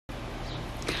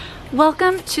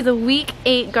Welcome to the week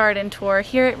 8 garden tour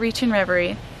here at Reach and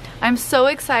Reverie. I'm so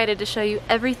excited to show you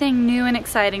everything new and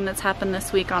exciting that's happened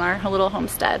this week on our little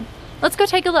homestead. Let's go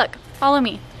take a look. Follow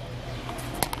me.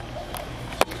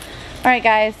 Alright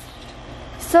guys,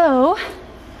 so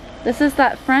this is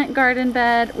that front garden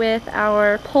bed with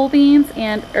our pole beans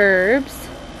and herbs.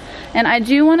 And I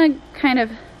do want to kind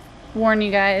of warn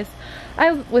you guys,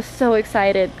 I was so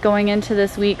excited going into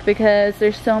this week because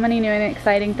there's so many new and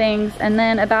exciting things. And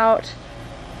then about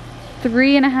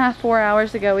 3.5, 4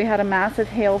 hours ago, we had a massive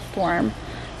hailstorm.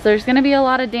 So there's gonna be a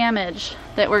lot of damage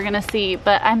that we're gonna see,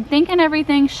 but I'm thinking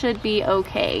everything should be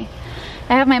okay.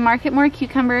 I have my Market More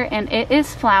cucumber and it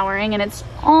is flowering and it's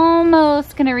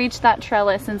almost gonna reach that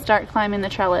trellis and start climbing the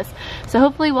trellis. So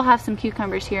hopefully we'll have some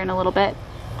cucumbers here in a little bit.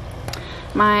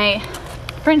 My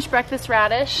French breakfast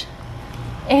radish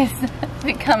is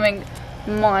becoming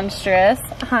monstrous.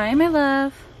 Hi, my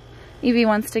love. Evie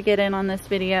wants to get in on this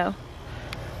video.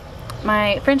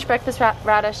 My French breakfast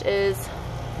radish is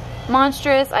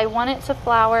monstrous. I want it to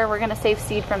flower. We're gonna save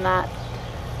seed from that.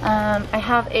 I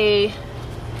have a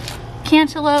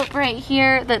cantaloupe right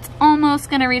here that's almost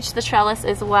gonna reach the trellis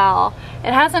as well.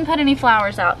 It hasn't put any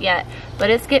flowers out yet, but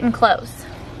it's getting close.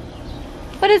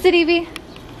 What is it, Evie?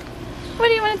 What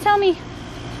do you want to tell me?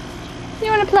 You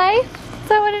want to play? Is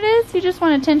that what it is? You just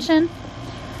want attention?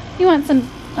 You want some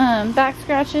back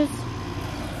scratches?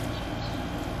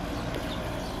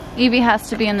 Evie has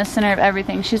to be in the center of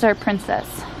everything. She's our princess,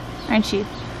 aren't you?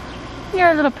 You're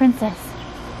our little princess.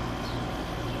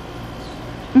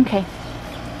 Okay.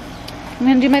 I'm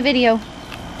gonna do my video.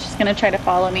 She's gonna try to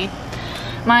follow me.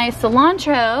 My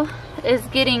cilantro is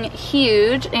getting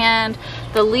huge, and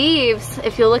the leaves,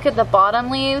 if you look at the bottom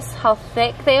leaves, how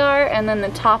thick they are, and then the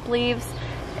top leaves,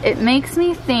 it makes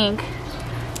me think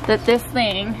that this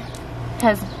thing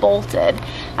has bolted.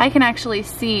 I can actually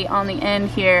see on the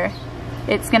end here,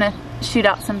 it's gonna shoot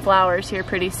out some flowers here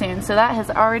pretty soon. So that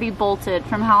has already bolted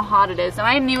from how hot it is. And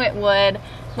I knew it would.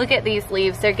 Look at these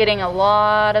leaves, they're getting a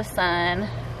lot of sun.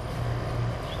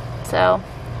 So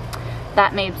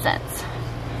that made sense.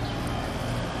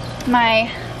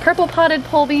 My purple potted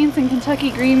pole beans and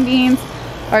Kentucky green beans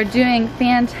are doing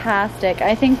fantastic.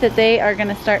 I think that they are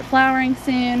gonna start flowering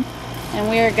soon and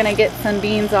we are gonna get some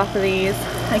beans off of these.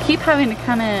 I keep having to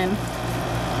come in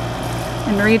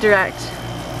and redirect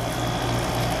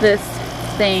this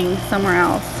thing somewhere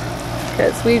else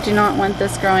because we do not want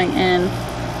this growing in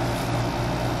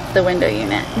the window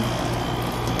unit.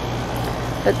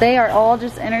 But they are all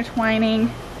just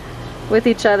intertwining with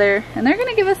each other and they're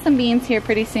gonna give us some beans here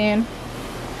pretty soon.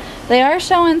 They are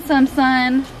showing some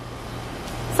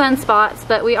sunspots,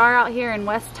 but we are out here in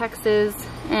West Texas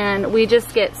and we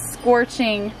just get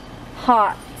scorching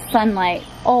hot sunlight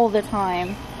all the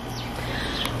time.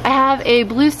 I have a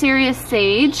blue Cereus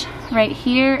sage right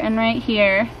here and right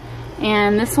here,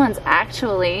 and this one's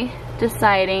actually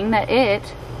deciding that it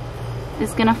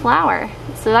is gonna flower.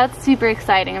 So that's super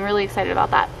exciting. I'm really excited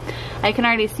about that. I can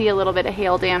already see a little bit of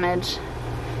hail damage.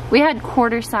 We had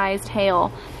quarter-sized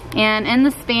hail, and in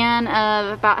the span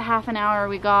of about half an hour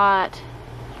we got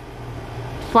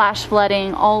flash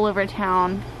flooding all over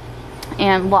town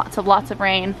and lots of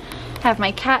rain. I have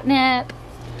my catnip,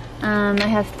 I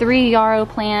have 3 yarrow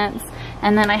plants,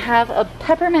 and then I have a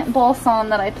peppermint balsam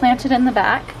that I planted in the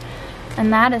back,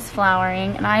 and that is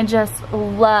flowering, and I just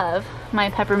love my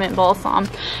peppermint balsam.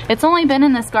 It's only been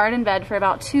in this garden bed for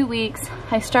about 2 weeks.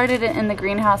 I started it in the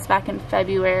greenhouse back in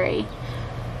February,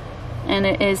 and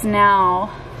it is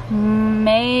now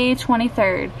May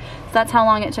 23rd. So that's how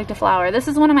long it took to flower. This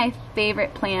is one of my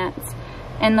favorite plants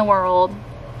in the world.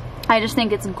 I just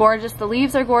think it's gorgeous. The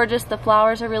leaves are gorgeous. The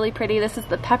flowers are really pretty. This is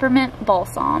the peppermint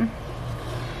balsam.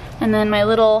 And then my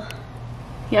little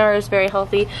yarrow is very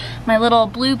healthy. My little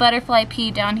blue butterfly pea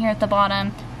down here at the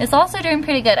bottom is also doing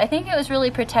pretty good. I think it was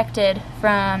really protected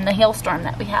from the hailstorm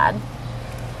that we had.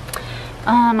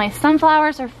 My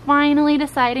sunflowers are finally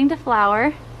deciding to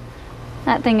flower.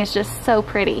 That thing is just so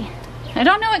pretty. I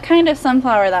don't know what kind of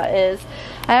sunflower that is.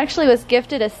 I actually was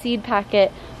gifted a seed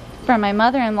packet from my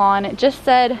mother-in-law and it just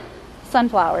said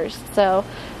sunflowers. So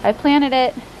I planted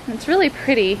it. It's really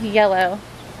pretty yellow.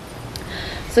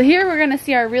 So here we're gonna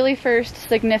see our really first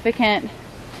significant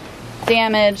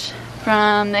damage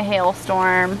from the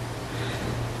hailstorm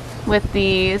with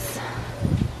these.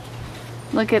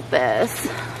 Look at this.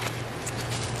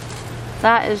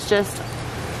 That is just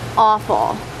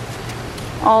awful.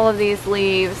 All of these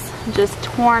leaves just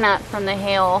torn up from the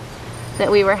hail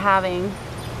that we were having.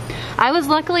 I was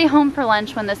luckily home for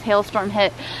lunch when this hailstorm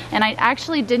hit, and I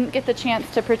actually didn't get the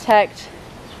chance to protect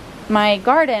my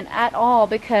garden at all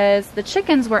because the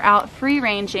chickens were out free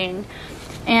ranging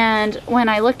And when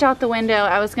I looked out the window,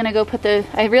 I was gonna go put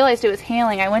I realized it was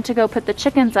hailing. I went to go put the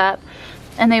chickens up,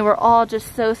 and they were all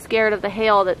just so scared of the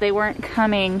hail that they weren't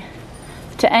coming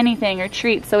to anything or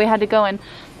treats. So we had to go and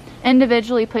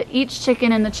individually put each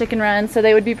chicken in the chicken run so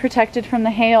they would be protected from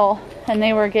the hail. And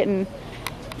they were getting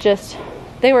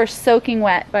they were soaking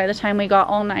wet by the time we got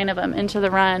all 9 of them into the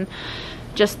run,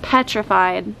 just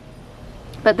petrified.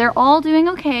 But they're all doing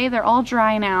okay. They're all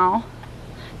dry now.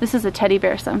 This is a teddy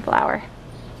bear sunflower.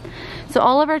 So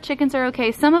all of our chickens are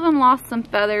okay. Some of them lost some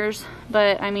feathers,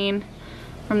 but I mean,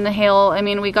 from the hail, I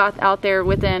mean, we got out there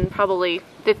within probably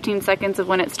 15 seconds of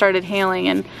when it started hailing,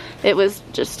 and it was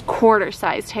just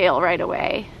quarter-sized hail right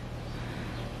away.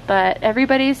 But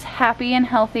everybody's happy and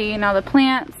healthy. Now the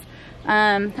plants,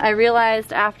 I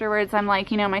realized afterwards, I'm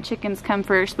like, you know, my chickens come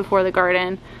first before the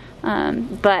garden.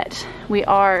 But we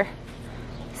are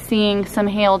seeing some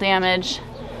hail damage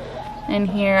in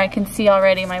here. I can see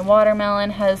already my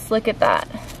watermelon has, look at that.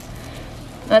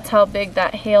 That's how big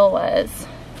that hail was.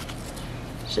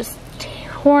 It's just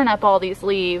torn up all these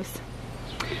leaves.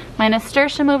 My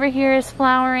nasturtium over here is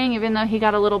flowering, even though he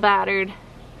got a little battered.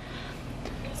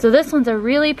 So this one's a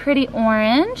really pretty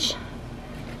orange.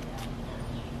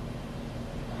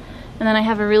 And then I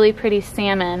have a really pretty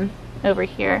salmon over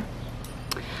here.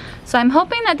 So I'm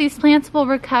hoping that these plants will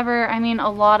recover. I mean, a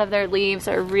lot of their leaves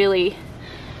are really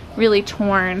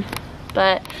torn,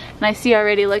 but, and I see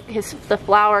already, look, the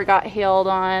flower got hailed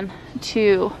on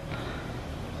too.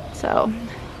 So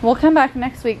we'll come back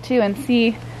next week too and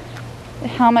see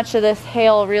how much of this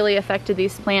hail really affected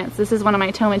these plants. This is one of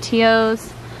my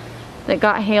tomatillos that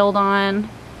got hailed on.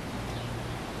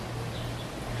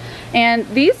 And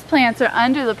these plants are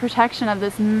under the protection of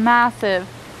this massive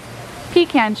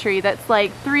pecan tree that's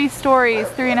like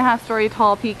 3.5 story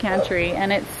tall pecan tree,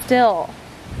 and it still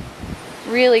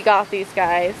really got these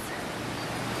guys.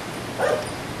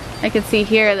 I can see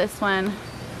here this one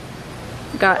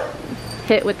got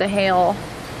hit with the hail.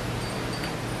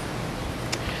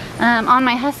 On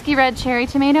my Husky Red cherry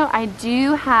tomato, I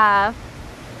do have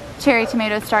cherry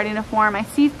tomatoes starting to form. I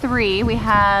see 3. We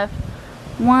have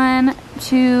 1,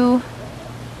 2,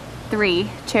 3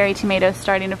 cherry tomatoes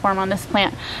starting to form on this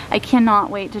plant. I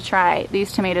cannot wait to try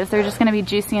these tomatoes. They're just gonna be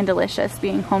juicy and delicious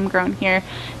being homegrown here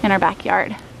in our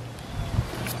backyard.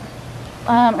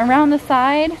 Around the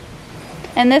side,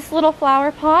 in this little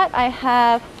flower pot, I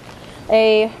have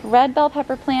a red bell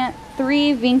pepper plant,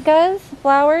 3 vincas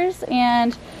flowers,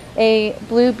 and a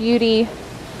Blue Beauty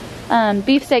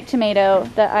beefsteak tomato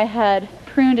that I had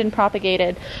pruned and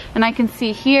propagated. And I can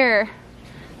see here,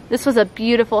 this was a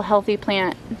beautiful healthy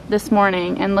plant this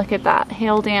morning, and look at that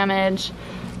hail damage.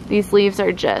 These leaves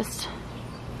are just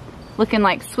looking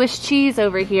like Swiss cheese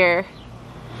over here.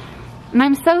 And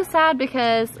I'm so sad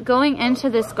because going into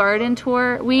this garden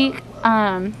tour week,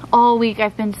 all week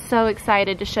I've been so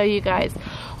excited to show you guys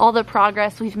all the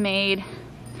progress we've made.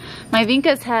 My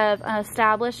vincas have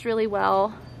established really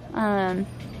well. I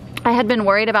had been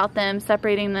worried about them,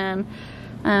 separating them,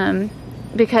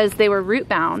 because they were root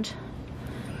bound,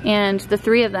 and the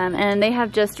 3 of them, and they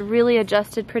have just really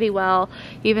adjusted pretty well,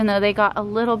 even though they got a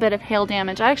little bit of hail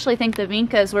damage. I actually think the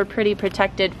vincas were pretty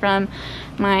protected from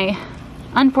my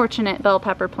unfortunate bell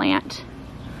pepper plant.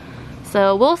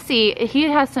 So we'll see. He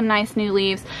has some nice new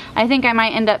leaves. I think I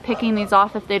might end up picking these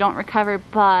off if they don't recover,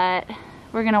 but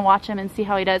we're gonna watch him and see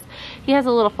how he does. He has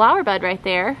a little flower bud right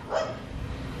there,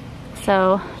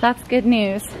 so that's good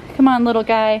news. Come on, little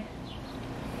guy.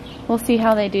 We'll see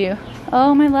how they do.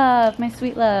 Oh, my love, my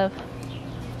sweet love.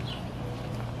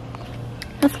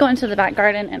 Let's go into the back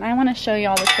garden, and I want to show you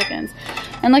all the chickens.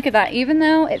 And look at that, even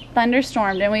though it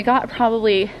thunderstormed and we got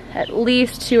probably at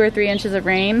least 2 or 3 inches of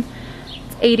rain,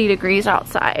 it's 80 degrees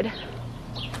outside.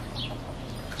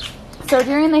 So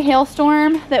during the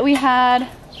hailstorm that we had,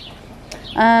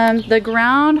 the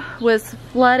ground was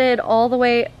flooded all the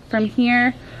way from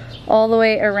here, all the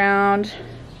way around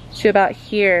to about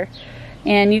here.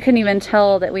 And you couldn't even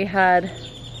tell that we had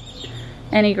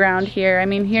any ground here. I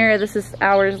mean, here, this is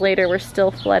hours later, we're still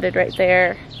flooded right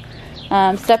there.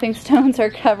 Stepping stones are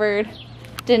covered.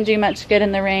 Didn't do much good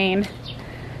in the rain.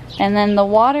 And then the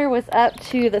water was up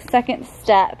to the 2nd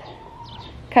step,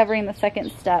 covering the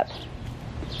 2nd step.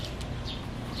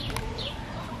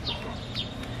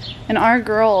 And our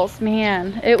girls,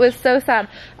 man, it was so sad.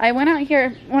 I went out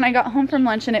here when I got home from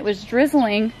lunch and it was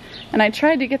drizzling, and I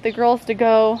tried to get the girls to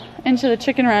go into the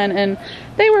chicken run, and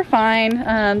they were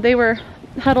fine. They were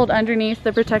huddled underneath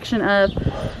the protection of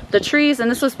the trees, and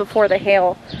this was before the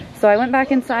hail. So I went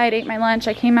back inside, ate my lunch,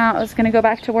 I came out, I was gonna go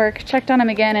back to work, checked on them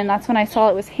again, and that's when I saw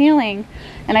it was hailing.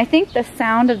 And I think the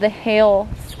sound of the hail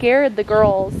scared the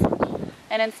girls,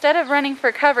 and instead of running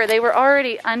for cover, they were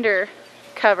already under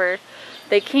cover.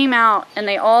 They came out and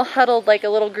they all huddled like a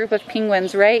little group of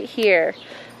penguins right here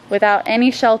without any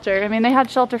shelter. I mean, they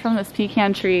had shelter from this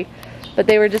pecan tree, but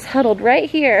they were just huddled right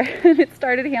here. And it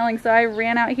started hailing, so I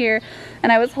ran out here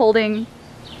and I was holding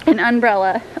an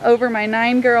umbrella over my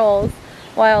 9 girls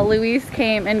while Luis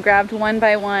came and grabbed one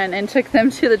by one and took them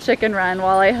to the chicken run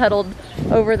while I huddled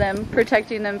over them,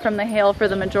 protecting them from the hail for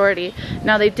the majority.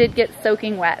 Now they did get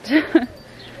soaking wet.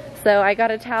 So I got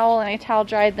a towel and I towel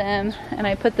dried them and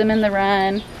I put them in the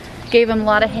run, gave them a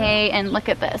lot of hay, and look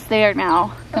at this. They are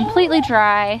now completely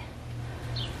dry.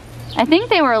 I think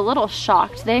they were a little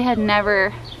shocked. They had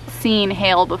never seen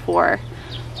hail before,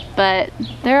 but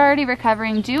they're already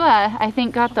recovering. Dua, I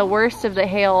think, got the worst of the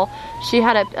hail. She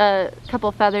had a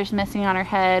couple feathers missing on her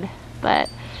head, but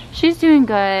she's doing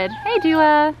good. Hey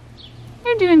Dua,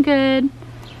 you're doing good.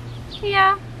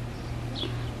 Yeah.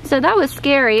 So that was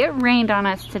scary. It rained on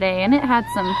us today and it had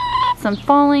some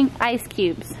falling ice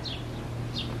cubes.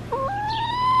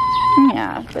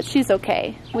 Yeah, but she's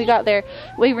okay. We got there,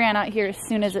 we ran out here as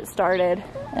soon as it started.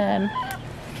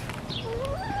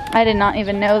 I did not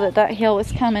even know that that hail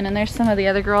was coming, and there's some of the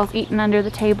other girls eating under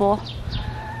the table.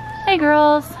 Hey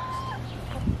girls.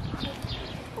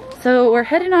 So we're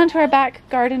heading on to our back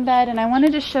garden bed, and I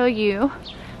wanted to show you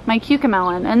my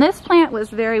cucamelon. And this plant was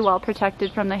very well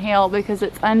protected from the hail because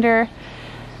it's under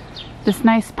this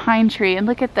nice pine tree. And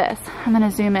look at this. I'm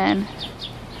gonna zoom in.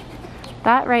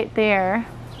 That right there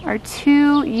are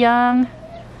 2 young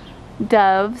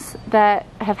doves that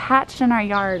have hatched in our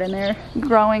yard, and they're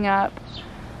growing up,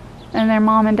 and their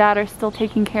mom and dad are still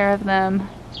taking care of them,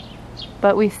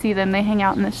 but we see them, they hang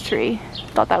out in this tree.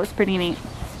 Thought that was pretty neat.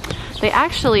 They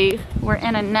actually were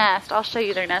in a nest. I'll show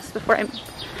you their nest before I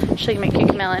show you my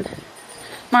cucamelon.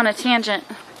 I'm on a tangent.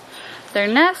 Their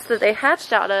nest that they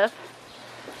hatched out of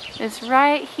is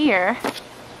right here,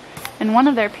 and one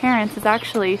of their parents is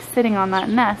actually sitting on that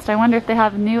nest. I wonder if they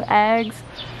have new eggs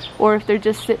or if they're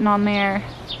just sitting on there.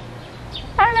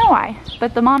 I don't know why,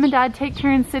 but the mom and dad take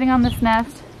turns sitting on this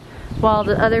nest while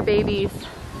the other babies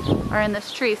are in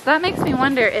this tree. So that makes me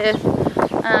wonder if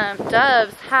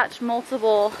doves hatch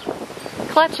multiple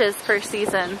clutches per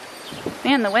season.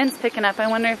 Man, the wind's picking up. I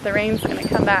wonder if the rain's gonna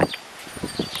come back.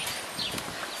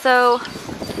 So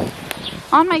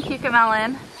on my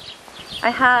cucamelon, I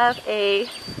have a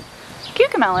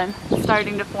cucamelon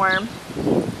starting to form.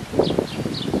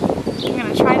 I'm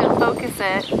gonna try to focus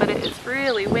it, but it is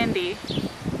really windy.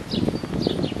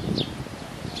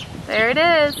 There it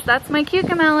is. That's my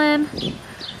cucamelon.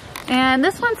 And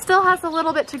this one still has a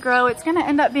little bit to grow. It's gonna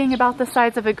end up being about the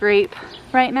size of a grape.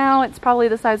 Right now, it's probably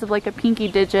the size of like a pinky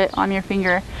digit on your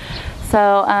finger.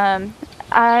 So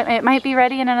it might be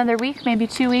ready in another week, maybe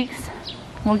 2 weeks.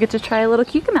 We'll get to try a little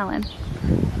cucamelon.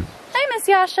 Hi, Miss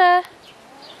Yasha.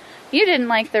 You didn't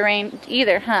like the rain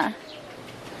either, huh?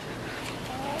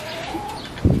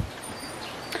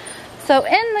 So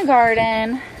in the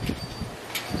garden,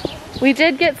 we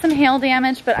did get some hail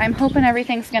damage, but I'm hoping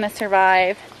everything's gonna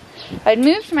survive. I'd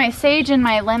moved my sage and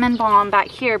my lemon balm back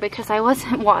here because I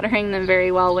wasn't watering them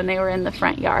very well when they were in the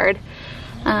front yard.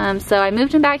 So I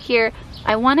moved them back here.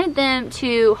 I wanted them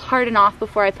to harden off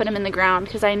before I put them in the ground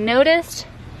because I noticed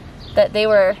that they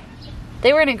were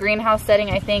in a greenhouse setting,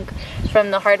 I think,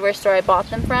 from the hardware store I bought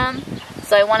them from.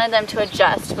 So I wanted them to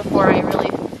adjust before I really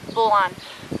full on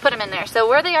put them in there. So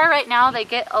where they are right now, they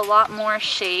get a lot more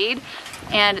shade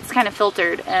and it's kind of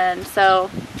filtered. And so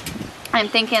I'm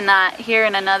thinking that here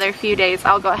in another few days,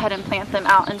 I'll go ahead and plant them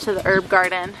out into the herb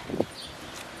garden.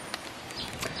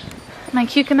 My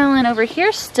cucamelon over here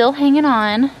is still hanging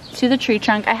on to the tree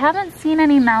trunk. I haven't seen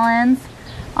any melons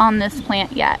on this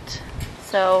plant yet.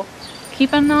 So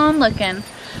keeping on looking.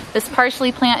 This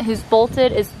parsley plant who's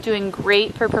bolted is doing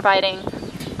great for providing,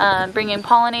 bringing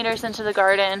pollinators into the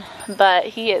garden, but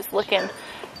he is looking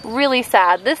really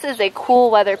sad. This is a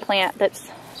cool weather plant that's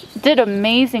did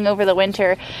amazing over the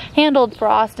winter, handled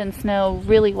frost and snow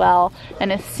really well,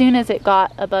 and as soon as it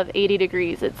got above 80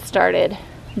 degrees, it started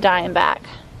dying back.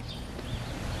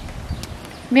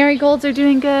 Marigolds are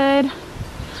doing good.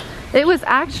 It was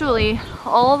actually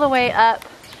all the way up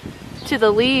to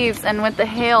the leaves, and with the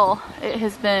hail, it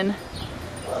has been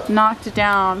knocked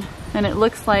down, and it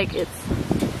looks like it's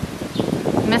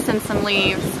missing some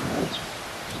leaves.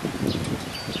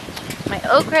 My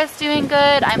okra is doing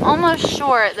good. I'm almost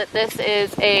sure that this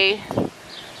is a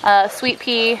sweet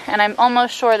pea, and I'm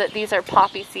almost sure that these are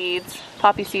poppy seeds,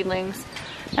 poppy seedlings,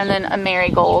 and then a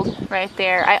marigold right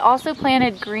there. I also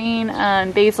planted green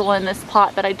basil in this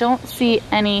pot, but I don't see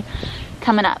any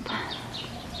coming up.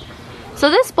 So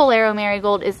this Bolero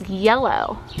marigold is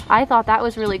yellow. I thought that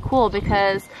was really cool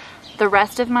because the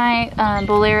rest of my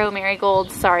Bolero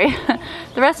marigolds, sorry,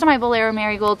 the rest of my Bolero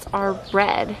marigolds are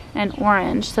red and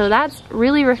orange. So that's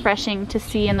really refreshing to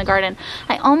see in the garden.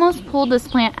 I almost pulled this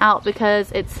plant out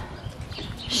because it's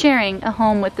sharing a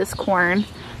home with this corn.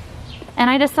 And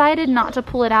I decided not to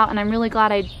pull it out, and I'm really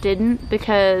glad I didn't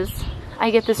because I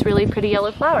get this really pretty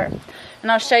yellow flower.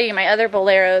 And I'll show you, my other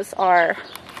Boleros are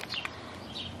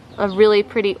a really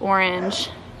pretty orange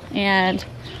and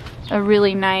a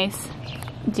really nice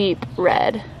deep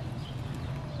red.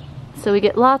 So we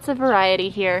get lots of variety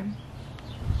here.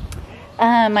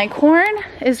 My corn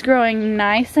is growing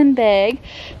nice and big.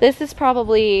 This is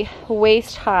probably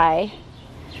waist high.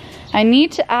 I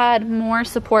need to add more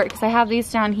support because I have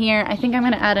these down here. I think I'm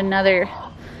going to add another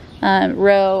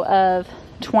row of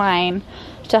twine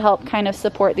to help kind of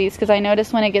support these, because I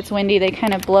notice when it gets windy they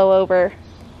kind of blow over.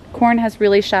 Corn has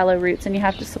really shallow roots and you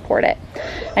have to support it.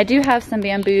 I do have some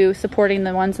bamboo supporting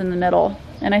the ones in the middle,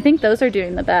 and I think those are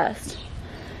doing the best.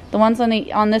 The ones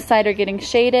on this side are getting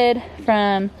shaded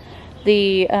from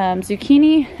the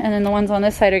zucchini, and then the ones on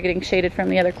this side are getting shaded from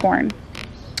the other corn.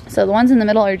 So the ones in the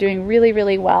middle are doing really,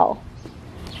 really well.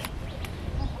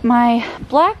 My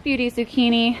Black Beauty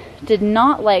zucchini did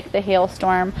not like the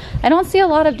hailstorm. I don't see a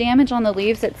lot of damage on the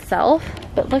leaves itself,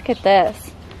 but look at this.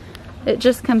 It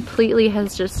just completely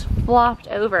has just flopped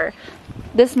over.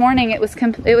 This morning it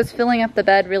was filling up the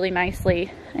bed really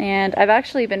nicely, and I've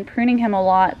actually been pruning him a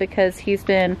lot because he's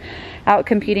been out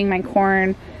competing my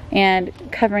corn and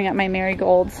covering up my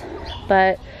marigolds,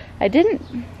 but I didn't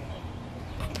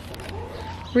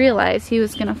realize he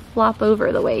was gonna flop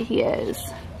over the way he is.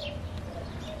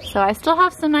 So I still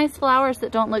have some nice flowers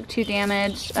that don't look too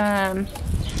damaged, and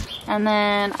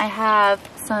then I have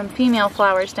some female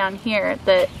flowers down here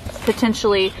that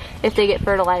potentially, if they get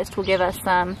fertilized, will give us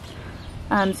some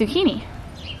zucchini.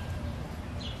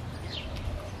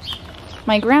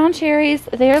 My ground cherries,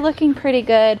 they're looking pretty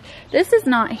good. This is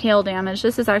not hail damage,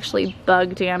 this is actually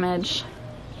bug damage.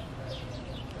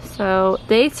 So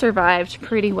they survived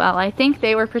pretty well. I think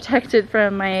they were protected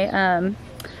from my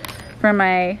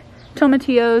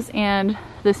tomatillos, and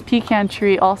this pecan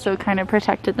tree also kind of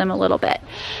protected them a little bit.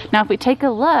 Now if we take a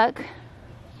look,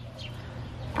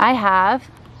 I have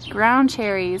ground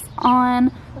cherries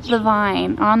on the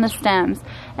vine, on the stems,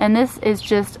 and this is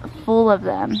just full of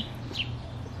them.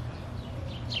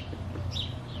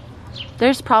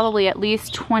 There's probably at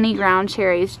least 20 ground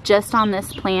cherries just on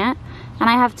this plant, and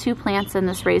I have 2 plants in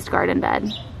this raised garden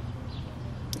bed.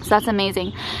 So that's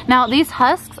amazing. Now these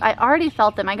husks, I already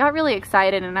felt them. I got really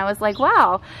excited and I was like,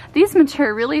 wow, these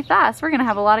mature really fast. We're gonna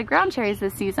have a lot of ground cherries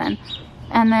this season.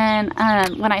 And then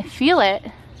when I feel it,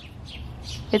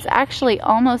 it's actually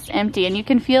almost empty, and you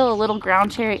can feel a little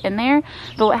ground cherry in there,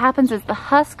 but what happens is the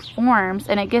husk forms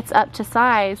and it gets up to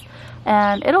size,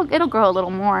 and it'll grow a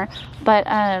little more, but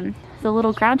the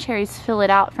little ground cherries fill it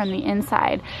out from the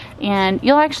inside, and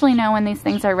you'll actually know when these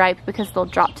things are ripe because they'll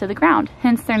drop to the ground,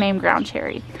 hence their name ground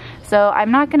cherry. So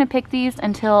I'm not going to pick these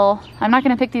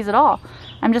at all.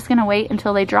 I'm just going to wait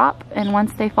until they drop, and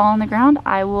once they fall on the ground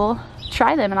I will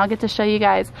try them, and I'll get to show you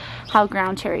guys how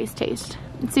ground cherries taste.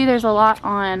 And see, there's a lot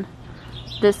on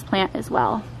this plant as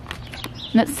well,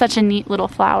 and it's such a neat little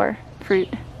flower fruit.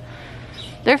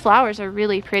 Their flowers are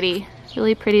really pretty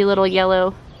little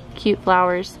yellow cute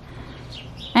flowers.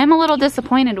 I am a little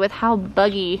disappointed with how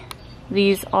buggy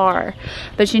these are,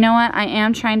 but you know what, I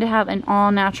am trying to have an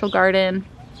all natural garden.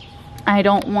 I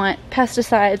don't want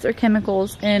pesticides or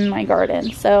chemicals in my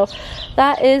garden, so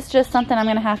that is just something I'm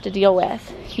gonna have to deal with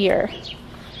here.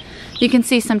 You can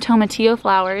see some tomatillo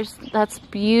flowers. That's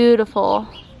beautiful.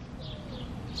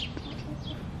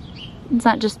 It's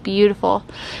not just beautiful.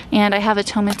 And I have a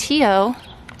tomatillo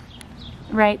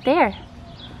right there.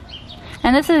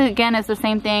 And this is, again, is the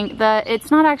same thing.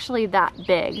 It's not actually that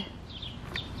big.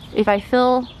 If I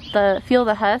feel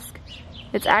the husk,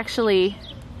 it's actually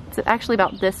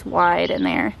about this wide in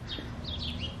there.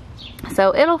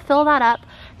 So it'll fill that up,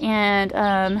 and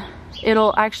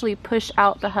it'll actually push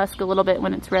out the husk a little bit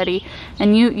when it's ready,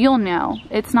 and you'll know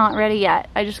it's not ready yet.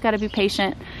 I just got to be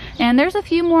patient. And there's a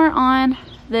few more on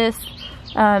this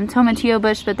tomatillo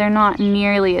bush, but they're not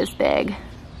nearly as big.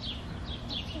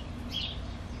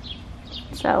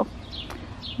 So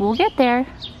we'll get there.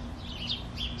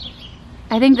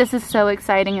 I think this is so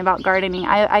exciting about gardening.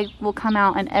 I will come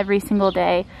out, and every single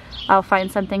day I'll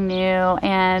find something new,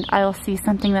 and I'll see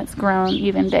something that's grown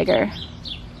even bigger.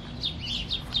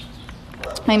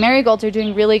 My marigolds are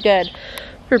doing really good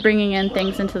for bringing in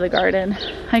things into the garden.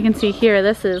 I can see here,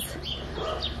 this is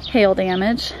hail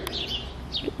damage.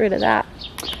 Get rid of that.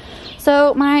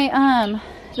 So my,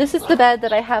 this is the bed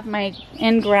that I have my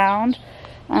in-ground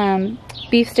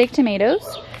beefsteak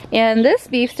tomatoes. And this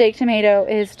beefsteak tomato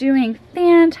is doing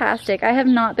fantastic. I have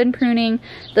not been pruning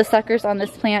the suckers on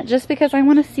this plant just because I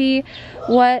want to see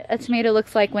what a tomato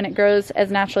looks like when it grows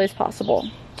as naturally as possible.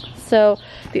 So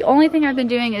the only thing I've been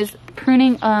doing is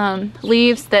pruning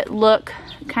leaves that look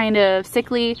kind of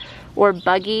sickly or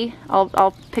buggy.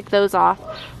 I'll pick those off,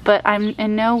 but I'm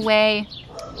in no way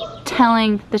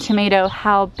telling the tomato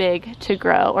how big to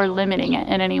grow or limiting it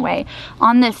in any way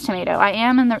on this tomato. I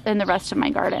am in the rest of my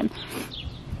garden.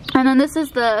 And then this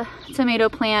is the tomato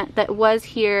plant that was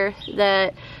here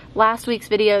that last week's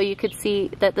video you could see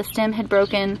that the stem had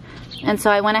broken, and so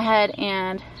I went ahead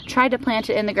and tried to plant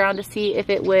it in the ground to see if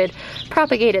it would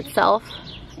propagate itself,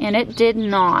 and it did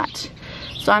not.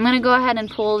 So I'm going to go ahead and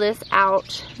pull this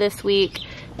out this week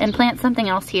and plant something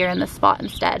else here in this spot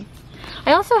instead.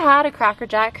 I also had a Cracker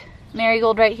Jack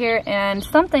marigold right here and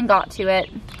something got to it.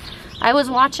 I was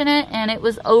watching it and it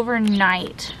was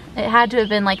overnight. It had to have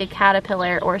been like a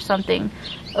caterpillar or something.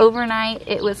 Overnight,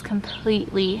 it was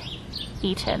completely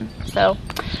eaten. So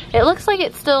it looks like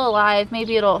it's still alive.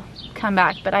 Maybe it'll come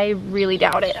back, but I really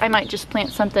doubt it. I might just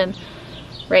plant something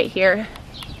right here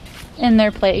in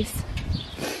their place.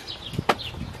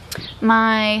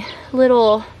 My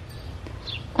little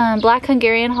black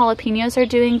Hungarian jalapenos are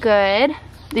doing good.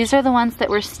 These are the ones that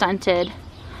were stunted.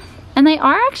 And they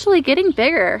are actually getting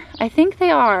bigger. I think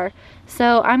they are.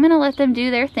 So I'm gonna let them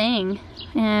do their thing.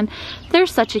 And they're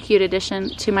such a cute addition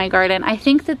to my garden. I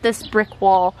think that this brick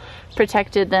wall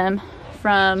protected them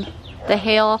from the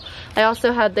hail. I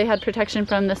also they had protection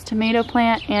from this tomato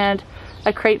plant and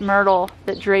a crepe myrtle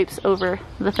that drapes over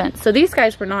the fence. So these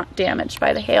guys were not damaged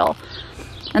by the hail.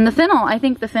 And the fennel, I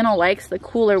think the fennel likes the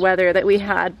cooler weather that we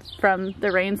had from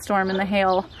the rainstorm and the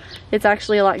hail. It's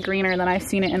actually a lot greener than I've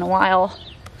seen it in a while.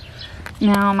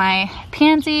 Now my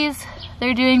pansies,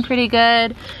 they're doing pretty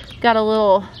good. Got a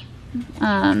little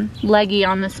leggy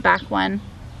on this back one.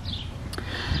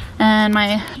 And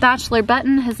my bachelor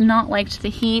button has not liked the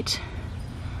heat.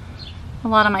 A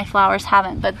lot of my flowers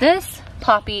haven't, but this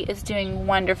poppy is doing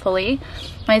wonderfully.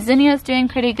 My zinnia is doing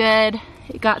pretty good.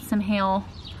 It got some hail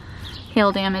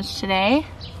damage today.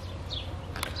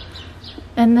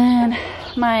 And then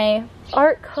my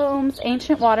Art Combs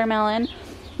Ancient Watermelon,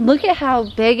 look at how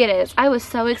big it is. I was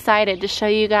so excited to show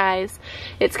you guys.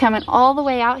 It's coming all the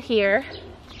way out here.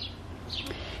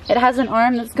 It has an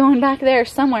arm that's going back there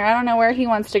somewhere. I don't know where he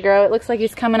wants to grow. It looks like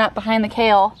he's coming up behind the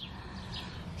kale.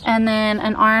 And then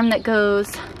an arm that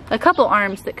goes, a couple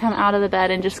arms that come out of the bed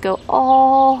and just go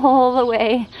all the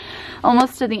way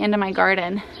almost to the end of my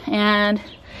garden. And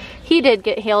he did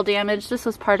get hail damage. This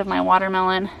was part of my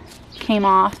watermelon. Came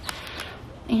off.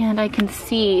 And I can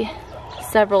see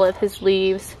several of his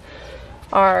leaves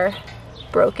are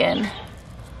broken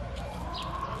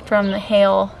from the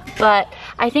hail. But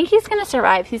I think he's going to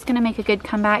survive. He's going to make a good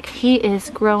comeback. He is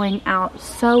growing out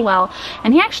so well.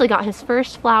 And he actually got his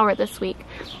first flower this week.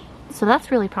 So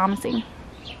that's really promising.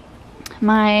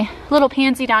 My little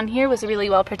pansy down here was really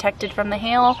well protected from the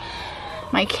hail.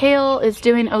 My kale is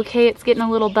doing okay. It's getting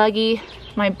a little buggy.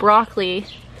 My broccoli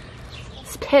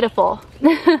is pitiful.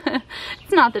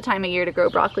 It's not the time of year to grow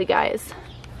broccoli, guys.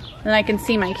 And I can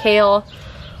see my kale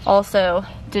also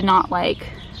did not like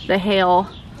the hail.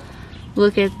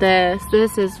 Look at this.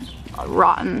 This is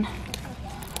rotten.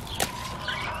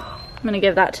 I'm gonna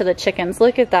give that to the chickens.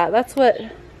 Look at that. That's what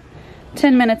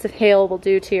 10 minutes of hail will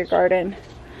do to your garden.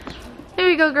 There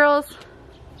you go, girls.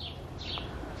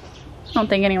 I don't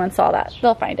think anyone saw that.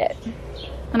 They'll find it.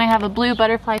 And I have a blue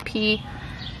butterfly pea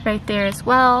right there as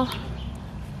well.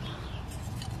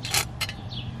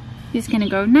 He's gonna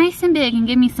grow nice and big and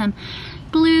give me some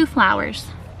blue flowers.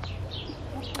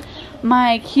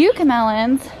 My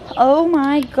cucamelons, oh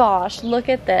my gosh, look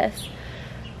at this.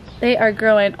 They are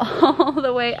growing all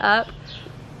the way up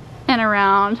and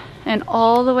around and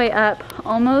all the way up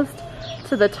almost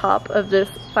to the top of this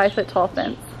 5-foot tall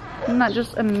fence. Isn't that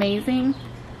just amazing?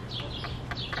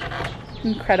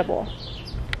 Incredible.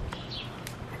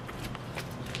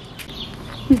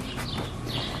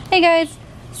 Hey guys,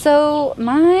 so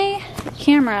my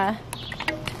camera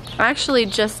actually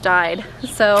just died,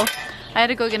 so I had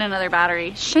to go get another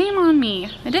battery. Shame on me.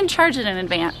 I didn't charge it in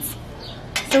advance.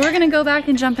 So we're gonna go back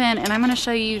and jump in and I'm gonna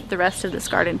show you the rest of this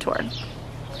garden tour.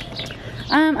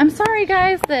 I'm sorry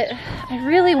guys that I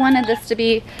really wanted this to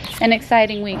be an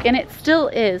exciting week, and it still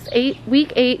is.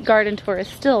 Week 8 garden tour is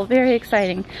still very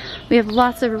exciting. We have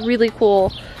lots of really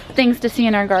cool things to see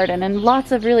in our garden and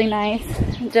lots of really nice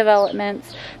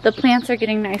developments. The plants are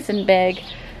getting nice and big.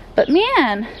 But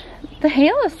man, the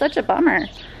hail is such a bummer.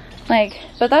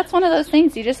 But that's one of those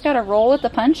things, you just gotta roll with the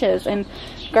punches, and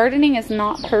gardening is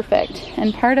not perfect.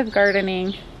 And part of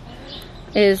gardening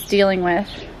is dealing with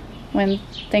when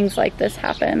things like this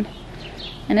happen.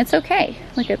 And it's okay.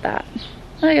 Look at that.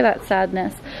 Look at that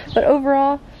sadness. But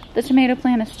overall, the tomato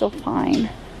plant is still fine.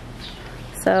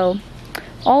 So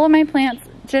all of my plants,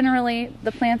 generally,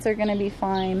 the plants are gonna be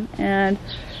fine. And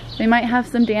we might have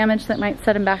some damage that might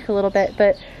set them back a little bit.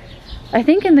 But I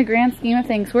think in the grand scheme of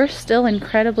things, we're still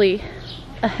incredibly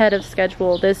ahead of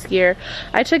schedule this year.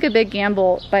 I took a big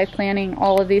gamble by planting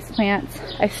all of these plants.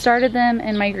 I started them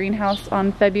in my greenhouse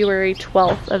on February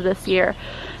 12th of this year.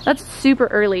 That's super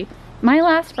early. My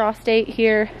last frost date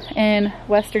here in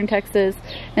western Texas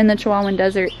in the Chihuahuan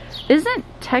Desert isn't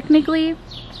technically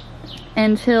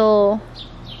until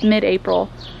mid-April.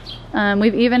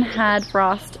 We've even had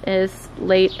frost as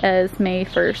late as May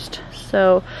 1st.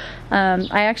 So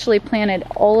I actually planted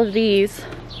all of these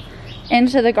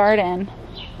into the garden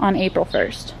on April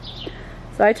 1st.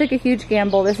 So I took a huge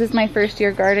gamble. This is my first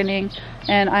year gardening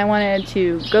and I wanted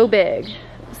to go big.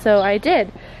 So I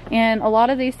did. And a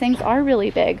lot of these things are really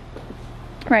big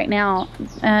right now.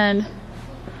 And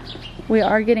we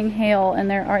are getting hail and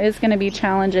there is going to be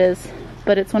challenges.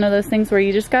 But it's one of those things where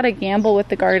you just got to gamble with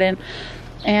the garden.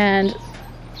 And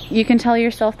you can tell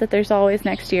yourself that there's always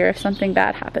next year if something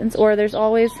bad happens. Or there's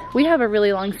always, we have a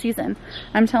really long season.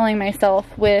 I'm telling myself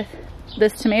with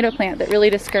this tomato plant that really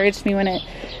discouraged me when it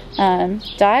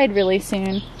died really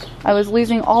soon. I was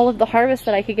losing all of the harvest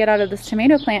that I could get out of this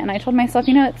tomato plant, and I told myself,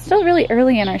 you know, it's still really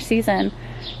early in our season.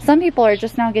 Some people are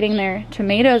just now getting their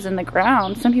tomatoes in the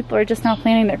ground. Some people are just now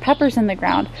planting their peppers in the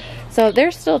ground. So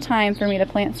there's still time for me to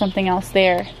plant something else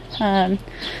there.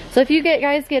 So if you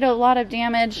guys get a lot of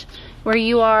damage where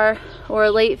you are, or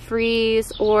a late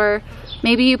freeze, or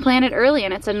maybe you planted early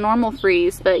and it's a normal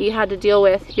freeze, but you had to deal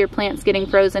with your plants getting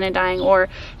frozen and dying, or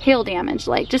hail damage,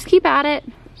 like, just keep at it.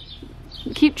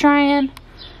 Keep trying.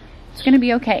 It's gonna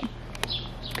be okay.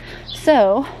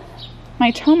 So,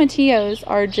 my tomatillos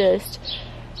are just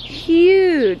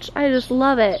huge. I just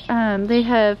love it. They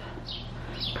have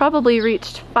probably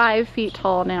reached 5 feet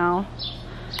tall now.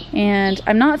 And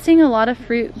I'm not seeing a lot of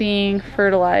fruit being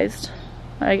fertilized.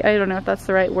 I don't know if that's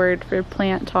the right word for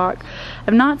plant talk.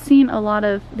 I've not seen a lot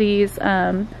of these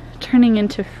turning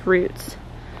into fruits,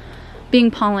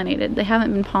 being pollinated. They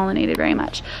haven't been pollinated very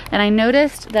much. And I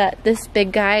noticed that this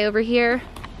big guy over here,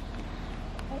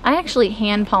 I actually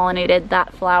hand pollinated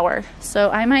that flower. So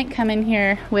I might come in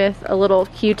here with a little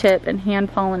Q-tip and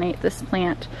hand pollinate this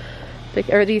plant,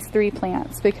 or these 3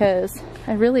 plants, because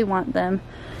I really want them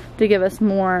to give us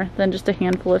more than just a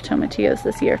handful of tomatillos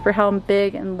this year for how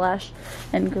big and lush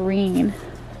and green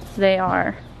they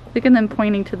are. Look at them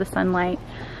pointing to the sunlight.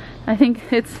 I think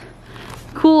it's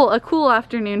cool, a cool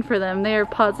afternoon for them. They are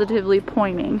positively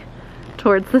pointing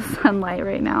towards the sunlight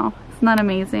right now. Isn't that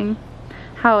amazing?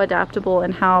 How adaptable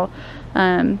and how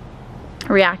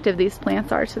reactive these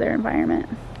plants are to their environment.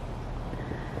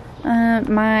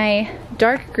 My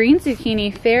dark green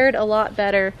zucchini fared a lot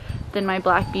better than my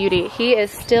black beauty. He is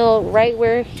still right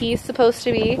where he's supposed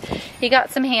to be. He got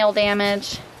some hail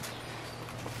damage,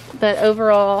 but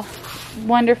overall,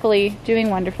 doing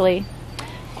wonderfully.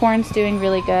 Corn's doing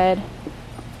really good.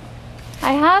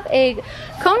 I have a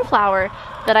coneflower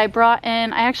that I brought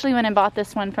in. I actually went and bought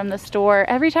this one from the store.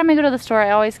 Every time I go to the store,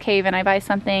 I always cave and I buy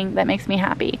something that makes me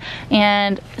happy.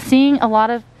 And seeing a lot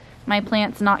of my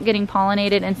plants not getting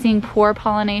pollinated and seeing poor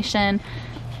pollination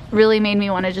really made me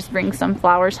want to just bring some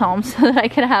flowers home so that I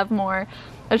could have more,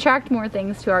 attract more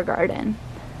things to our garden.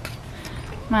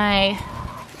 My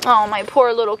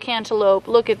poor little cantaloupe,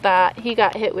 look at that. He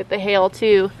got hit with the hail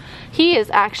too. He is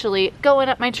actually going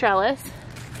up my trellis.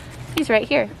 He's right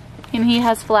here and he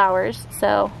has flowers,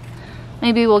 so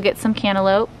maybe we'll get some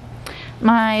cantaloupe.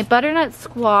 My butternut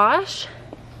squash,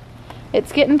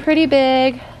 it's getting pretty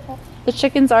big. The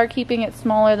chickens are keeping it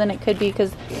smaller than it could be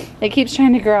because it keeps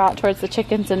trying to grow out towards the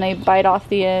chickens and they bite off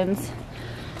the ends.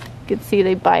 You can see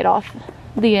they bite off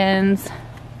the ends.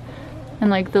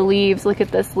 And like the leaves, look at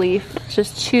this leaf, it's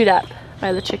just chewed up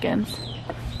by the chickens.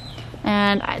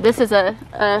 And this is a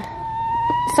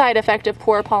side effect of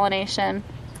poor pollination.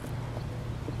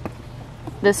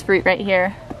 This fruit right here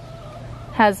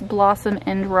has blossom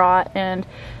end rot, and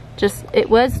just, it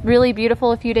was really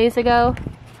beautiful a few days ago.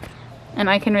 And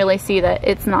I can really see that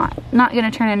it's not going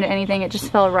to turn into anything. It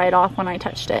just fell right off when I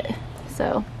touched it.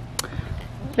 So,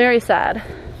 very sad.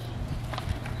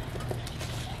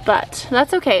 But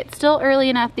that's okay. It's still early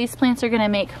enough. These plants are going to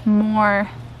make more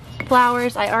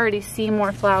flowers. I already see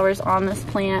more flowers on this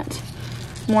plant.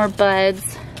 More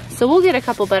buds. So we'll get a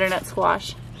couple butternut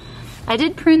squash. I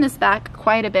did prune this back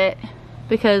quite a bit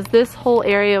because this whole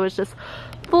area was just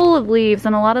full of leaves,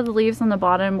 and a lot of the leaves on the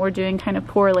bottom were doing kind of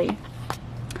poorly.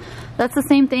 That's the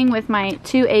same thing with my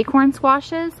 2 acorn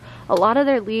squashes. A lot of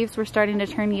their leaves were starting to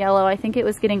turn yellow. I think it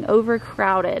was getting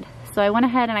overcrowded. So I went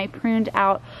ahead and I pruned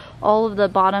out all of the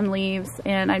bottom leaves,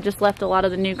 and I just left a lot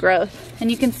of the new growth. And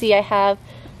you can see I have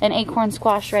an acorn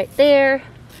squash right there.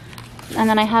 And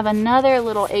then I have another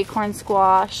little acorn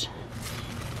squash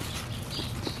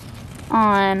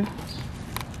on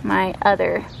my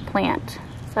other plant.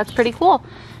 So that's pretty cool.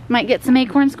 Might get some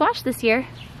acorn squash this year.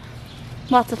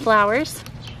 Lots of flowers.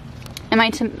 And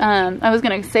I was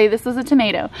gonna say this was a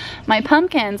tomato. My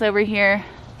pumpkins over here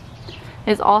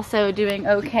is also doing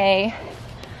okay.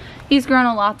 He's grown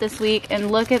a lot this week,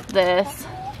 and look at this.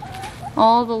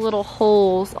 All the little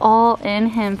holes all in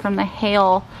him from the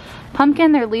hail.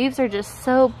 Pumpkin, their leaves are just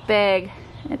so big.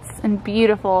 And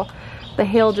beautiful. The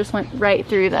hail just went right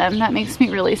through them. That makes me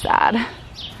really sad.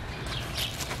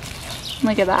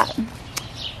 Look at that.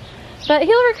 But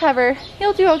he'll recover.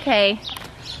 He'll do okay.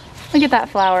 Look at that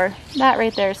flower. That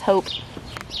right there is hope.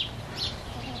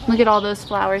 Look at all those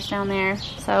flowers down there.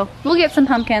 So we'll get some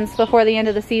pumpkins before the end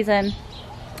of the season.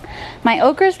 My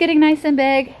okra's getting nice and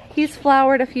big. He's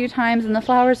flowered a few times, and the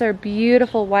flowers are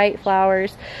beautiful white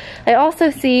flowers. I also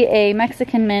see a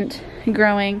Mexican mint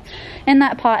growing in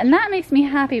that pot, and that makes me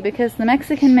happy because the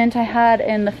Mexican mint I had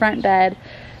in the front bed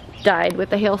died with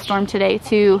the hailstorm today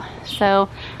too. So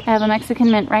I have a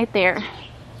Mexican mint right there.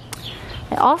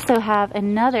 I also have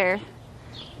another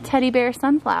teddy bear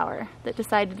sunflower that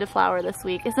decided to flower this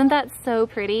week. Isn't that so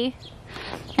pretty?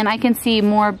 And I can see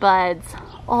more buds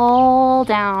all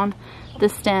down the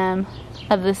stem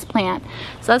of this plant.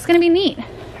 So that's gonna be neat.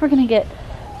 We're gonna get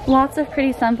lots of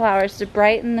pretty sunflowers to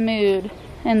brighten the mood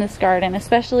in this garden,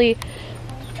 especially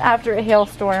after a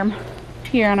hailstorm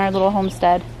here on our little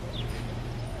homestead.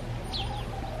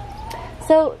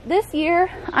 So this year,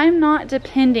 I'm not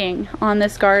depending on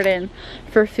this garden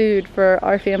for food for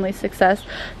our family's success.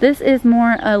 This is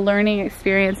more a learning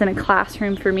experience and a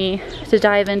classroom for me to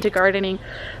dive into gardening,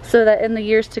 so that in the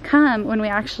years to come, when we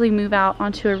actually move out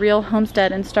onto a real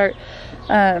homestead and start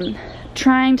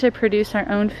trying to produce our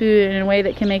own food in a way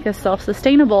that can make us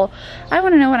self-sustainable, I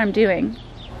want to know what I'm doing.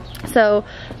 So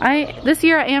this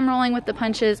year I am rolling with the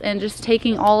punches and just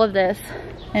taking all of this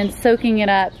and soaking it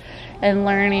up and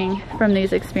learning from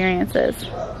these experiences.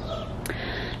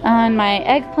 On my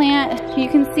eggplant, you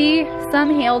can see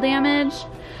some hail damage,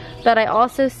 but I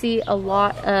also see a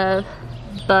lot of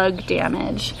bug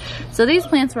damage. So these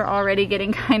plants were already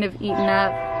getting kind of eaten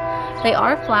up. They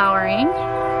are flowering,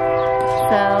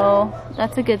 so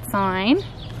that's a good sign.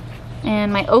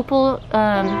 And my opal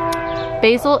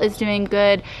basil is doing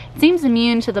good. It seems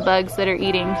immune to the bugs that are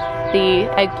eating the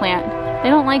eggplant. They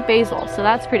don't like basil, so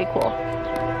that's pretty cool.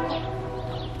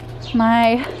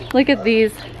 Look at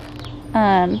these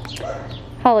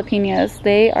jalapenos.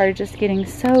 They are just getting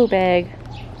so big.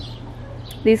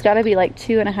 These gotta be like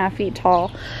 2.5 feet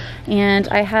tall. And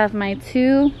I have my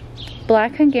 2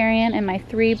 black Hungarian and my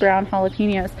 3 brown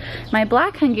jalapenos. My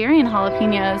black Hungarian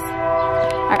jalapenos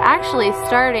are actually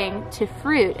starting to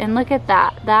fruit, and look at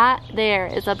that. That there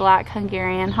is a black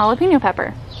Hungarian jalapeno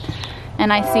pepper.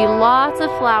 And I see lots of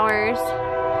flowers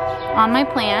on my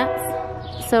plants.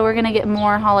 So we're gonna get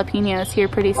more jalapenos here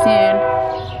pretty soon.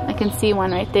 I can see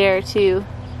one right there too.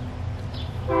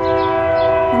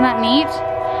 Isn't that neat?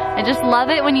 I just love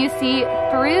it when you see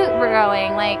fruit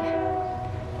growing. Like,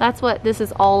 that's what this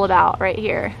is all about right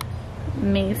here.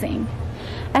 Amazing.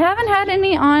 I haven't had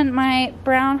any on my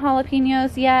brown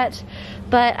jalapenos yet,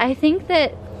 but I think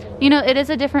that, you know, it is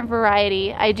a different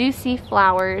variety. I do see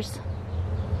flowers,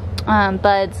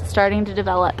 buds starting to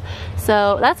develop.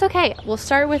 So that's okay. We'll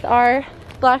start with our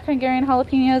black Hungarian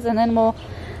jalapenos, and then we'll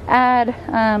add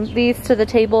these to the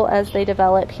table as they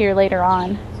develop here later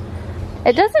on.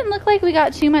 It doesn't look like we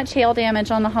got too much hail damage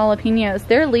on the jalapenos.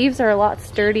 Their leaves are a lot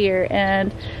sturdier,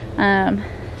 and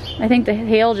I think the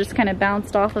hail just kind of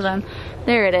bounced off of them.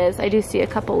 There it is. I do see a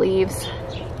couple leaves.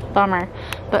 Bummer.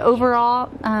 But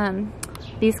overall,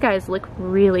 these guys look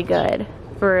really good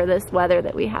for this weather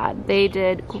that we had. They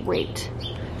did great.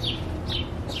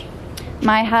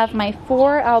 I have my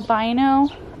 4 albino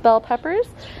bell peppers,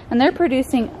 and they're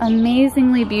producing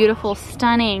amazingly beautiful,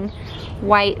 stunning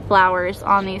white flowers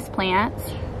on these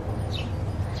plants.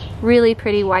 Really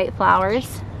pretty white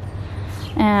flowers.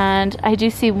 And I do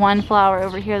see one flower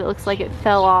over here that looks like it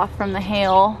fell off from the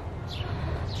hail.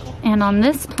 And on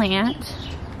this plant,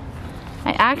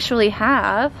 I actually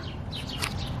have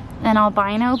an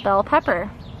albino bell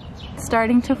pepper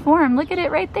starting to form. Look at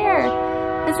it right there.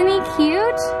 Isn't he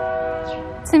cute?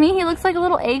 To me, he looks like a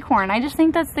little acorn. I just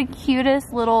think that's the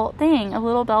cutest little thing, a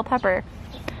little bell pepper.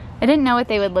 I didn't know what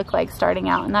they would look like starting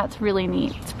out, and that's really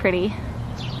neat. It's pretty.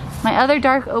 My other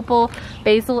dark opal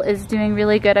basil is doing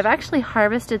really good. I've actually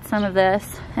harvested some of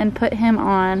this and put him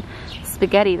on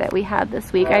spaghetti that we had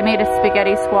this week. I made a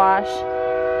spaghetti squash.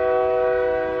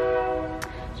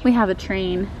 We have a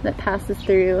train that passes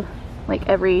through like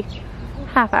every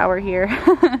half hour here.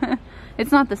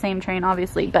 It's not the same train,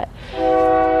 obviously, but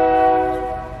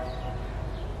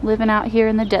living out here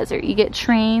in the desert, you get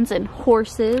trains and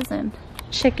horses and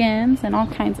chickens and all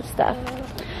kinds of stuff.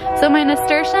 So my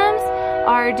nasturtiums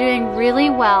are doing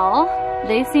really well.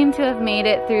 They seem to have made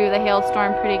it through the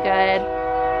hailstorm pretty good.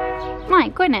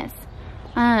 My goodness.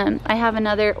 I have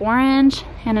another orange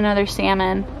and another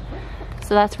salmon,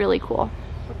 so that's really cool.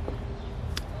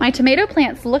 My tomato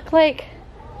plants look like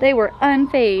they were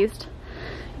unfazed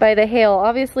by the hail.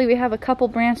 Obviously we have a couple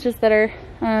branches that are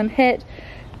hit,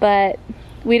 but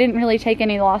we didn't really take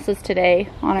any losses today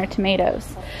on our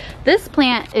tomatoes. This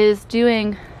plant is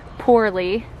doing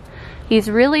poorly. He's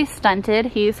really stunted.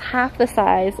 He's half the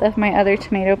size of my other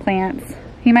tomato plants.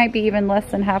 He might be even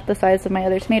less than half the size of my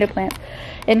other tomato plants.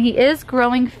 And he is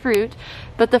growing fruit,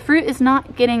 but the fruit is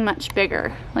not getting much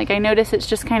bigger. Like, I notice it's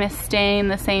just kind of staying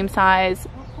the same size.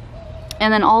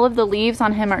 And then all of the leaves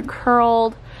on him are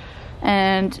curled,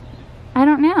 and I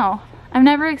don't know. I've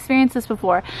never experienced this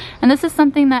before. And this is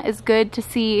something that is good to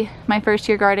see my first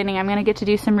year gardening. I'm gonna get to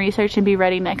do some research and be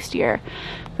ready next year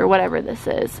for whatever this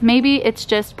is. Maybe it's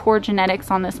just poor genetics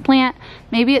on this plant.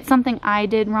 Maybe it's something I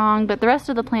did wrong, but the rest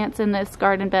of the plants in this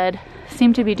garden bed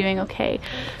seem to be doing okay.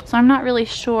 So I'm not really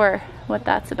sure what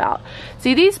that's about.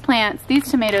 See, these plants, these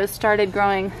tomatoes started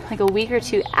growing like a week or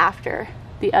two after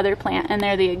the other plant, and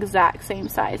they're the exact same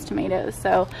size tomatoes.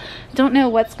 So don't know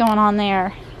what's going on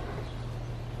there.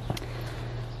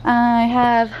 I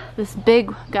have this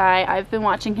big guy. I've been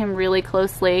watching him really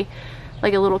closely,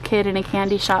 like a little kid in a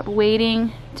candy shop,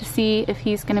 waiting to see if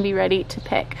he's gonna be ready to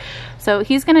pick. So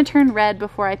he's gonna turn red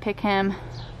before I pick him,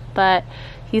 but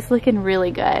he's looking really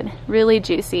good, really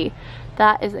juicy.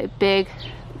 That is a big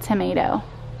tomato.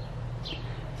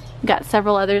 Got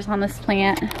several others on this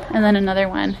plant, and then another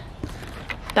one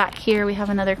back here. We have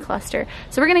another cluster.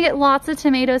 So we're gonna get lots of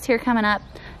tomatoes here coming up.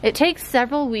 It takes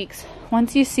several weeks.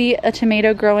 Once you see a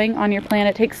tomato growing on your plant,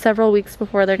 it takes several weeks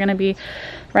before they're gonna be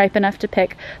ripe enough to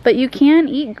pick. But you can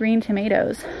eat green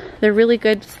tomatoes. They're really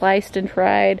good sliced and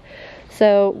fried.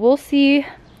 So we'll see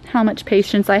how much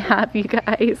patience I have, you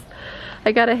guys.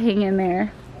 I gotta hang in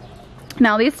there.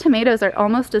 Now these tomatoes are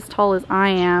almost as tall as I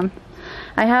am.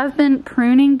 I have been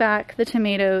pruning back the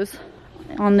tomatoes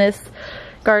on this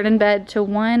garden bed to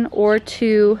 1 or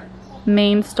 2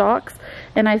 main stalks,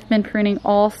 and I've been pruning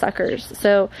all suckers.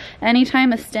 So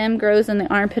anytime a stem grows in the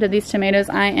armpit of these tomatoes,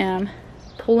 I am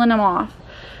pulling them off,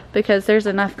 because there's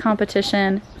enough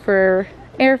competition for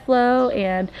airflow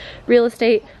and real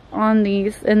estate on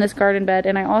these in this garden bed.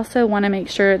 And I also want to make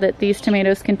sure that these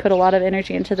tomatoes can put a lot of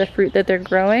energy into the fruit that they're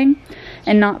growing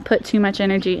and not put too much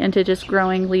energy into just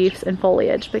growing leaves and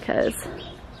foliage, because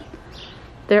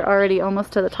they're already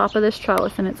almost to the top of this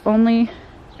trellis and it's only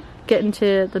getting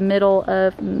to the middle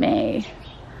of May.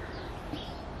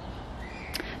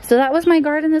 So that was my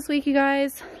garden this week, you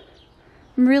guys.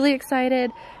 I'm really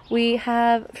excited. We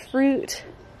have fruit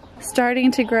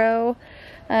starting to grow.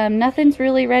 Nothing's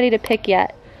really ready to pick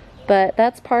yet, but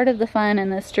that's part of the fun in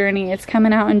this journey. It's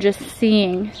coming out and just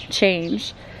seeing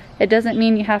change. It doesn't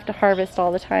mean you have to harvest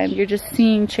all the time. You're just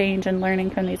seeing change and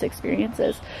learning from these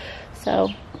experiences. So,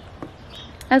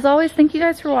 as always, thank you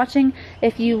guys for watching.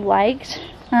 If you liked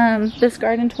this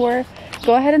garden tour,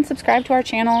 go ahead and subscribe to our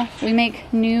channel. We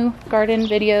make new garden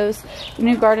videos,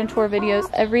 new garden tour videos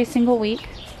every single week,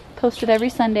 posted every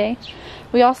Sunday.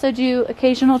 We also do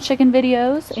occasional chicken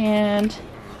videos and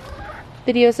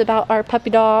videos about our puppy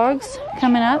dogs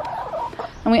coming up.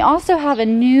 And we also have a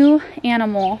new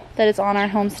animal that is on our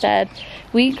homestead.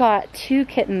 We got 2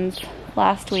 kittens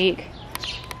last week,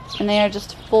 and they are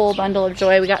just a full bundle of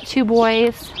joy. We got 2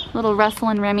 boys, little Russell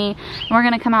and Remy, and we're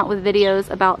gonna come out with videos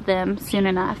about them soon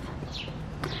enough.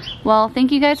 Well,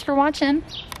 thank you guys for watching.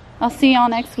 I'll see y'all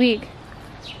next week.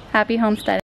 Happy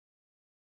homesteading.